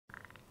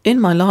In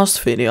my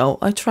last video,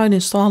 I tried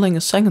installing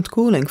a second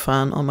cooling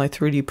fan on my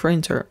 3D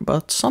printer,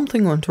 but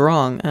something went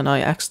wrong and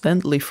I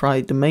accidentally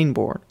fried the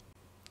mainboard.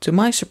 To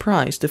my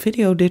surprise, the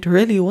video did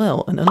really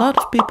well and a lot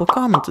of people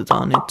commented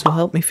on it to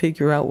help me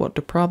figure out what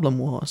the problem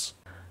was.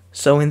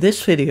 So in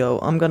this video,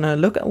 I'm gonna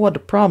look at what the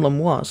problem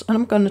was and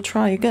I'm gonna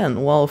try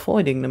again while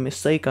avoiding the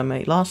mistake I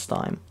made last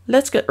time.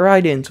 Let's get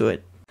right into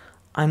it.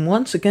 I'm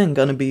once again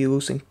gonna be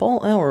using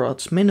Paul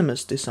Elrod's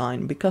Minimus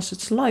design because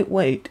it's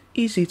lightweight,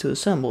 easy to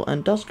assemble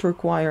and doesn't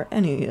require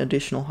any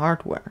additional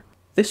hardware.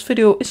 This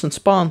video isn't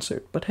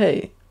sponsored, but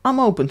hey, I'm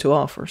open to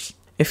offers.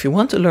 If you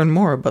want to learn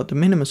more about the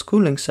Minimus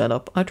Cooling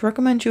setup, I'd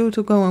recommend you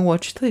to go and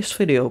watch this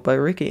video by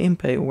Ricky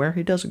Impe, where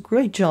he does a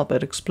great job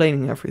at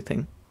explaining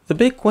everything. The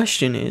big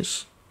question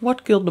is,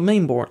 what killed the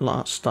mainboard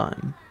last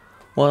time?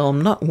 Well,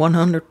 I'm not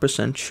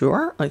 100%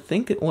 sure. I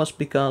think it was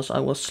because I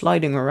was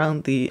sliding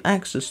around the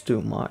axis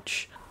too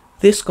much.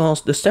 This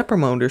caused the stepper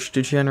motors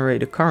to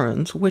generate a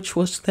current, which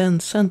was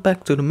then sent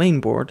back to the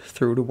mainboard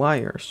through the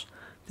wires.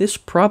 This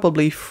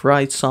probably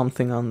fried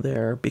something on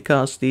there,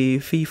 because the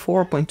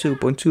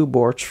V4.2.2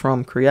 boards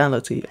from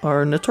Creality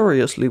are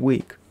notoriously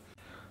weak.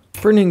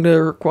 Printing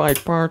the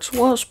required parts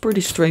was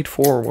pretty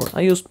straightforward.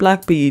 I used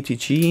black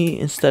PETG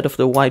instead of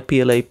the white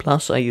PLA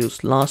Plus I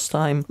used last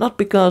time. Not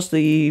because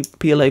the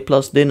PLA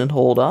Plus didn't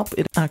hold up,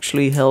 it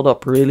actually held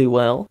up really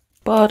well.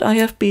 But I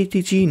have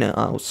PETG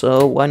now,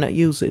 so why not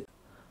use it?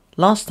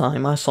 Last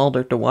time I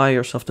soldered the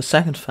wires of the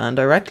second fan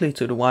directly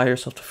to the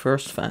wires of the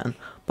first fan.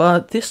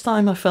 But this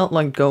time I felt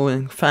like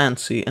going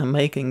fancy and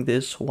making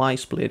this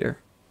Y-splitter.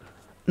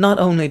 Not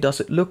only does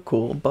it look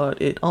cool,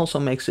 but it also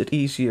makes it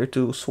easier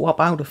to swap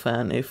out a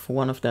fan if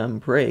one of them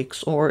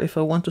breaks, or if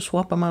I want to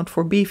swap them out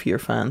for beefier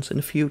fans in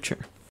the future.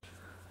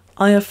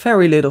 I have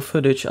very little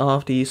footage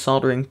of the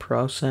soldering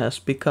process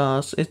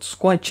because it's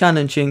quite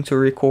challenging to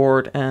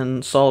record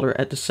and solder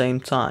at the same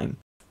time.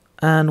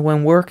 And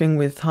when working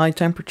with high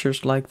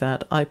temperatures like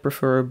that, I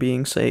prefer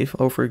being safe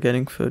over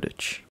getting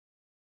footage.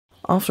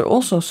 After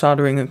also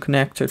soldering a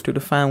connector to the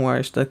fan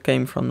wires that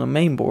came from the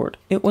mainboard,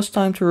 it was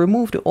time to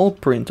remove the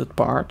old printed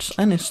parts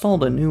and install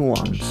the new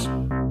ones.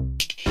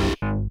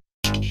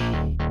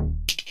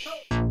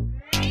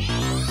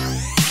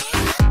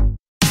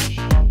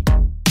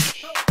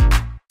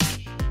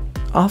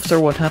 After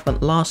what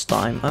happened last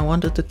time, I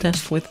wanted to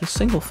test with a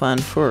single fan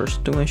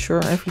first to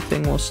ensure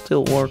everything was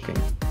still working.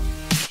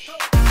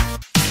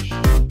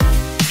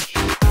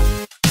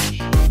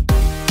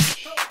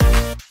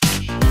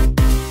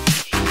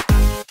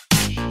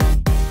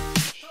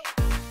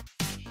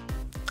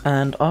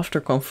 And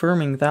after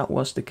confirming that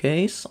was the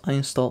case, I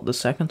installed the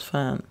second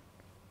fan.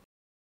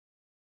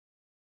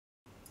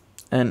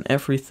 And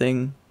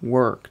everything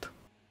worked.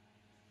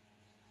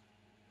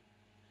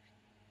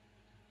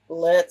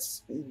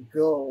 Let's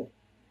go.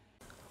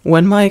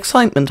 When my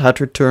excitement had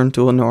returned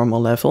to a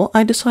normal level,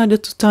 I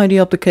decided to tidy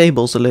up the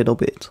cables a little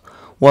bit.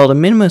 While the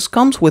Minimus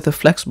comes with a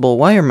flexible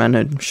wire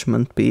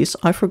management piece,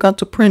 I forgot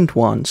to print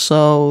one,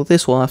 so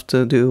this will have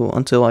to do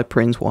until I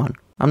print one.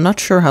 I'm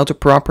not sure how to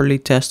properly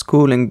test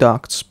cooling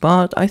ducts,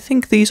 but I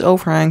think these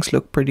overhangs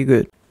look pretty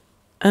good.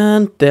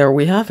 And there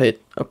we have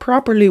it, a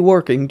properly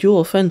working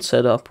dual vent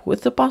setup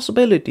with the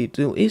possibility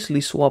to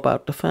easily swap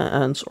out the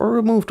fans or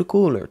remove the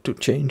cooler to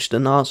change the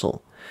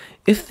nozzle.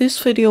 If this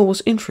video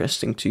was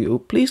interesting to you,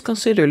 please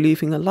consider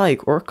leaving a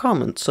like or a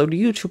comment so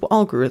the YouTube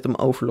algorithm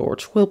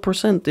overlords will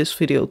present this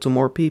video to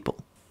more people.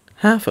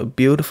 Have a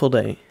beautiful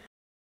day.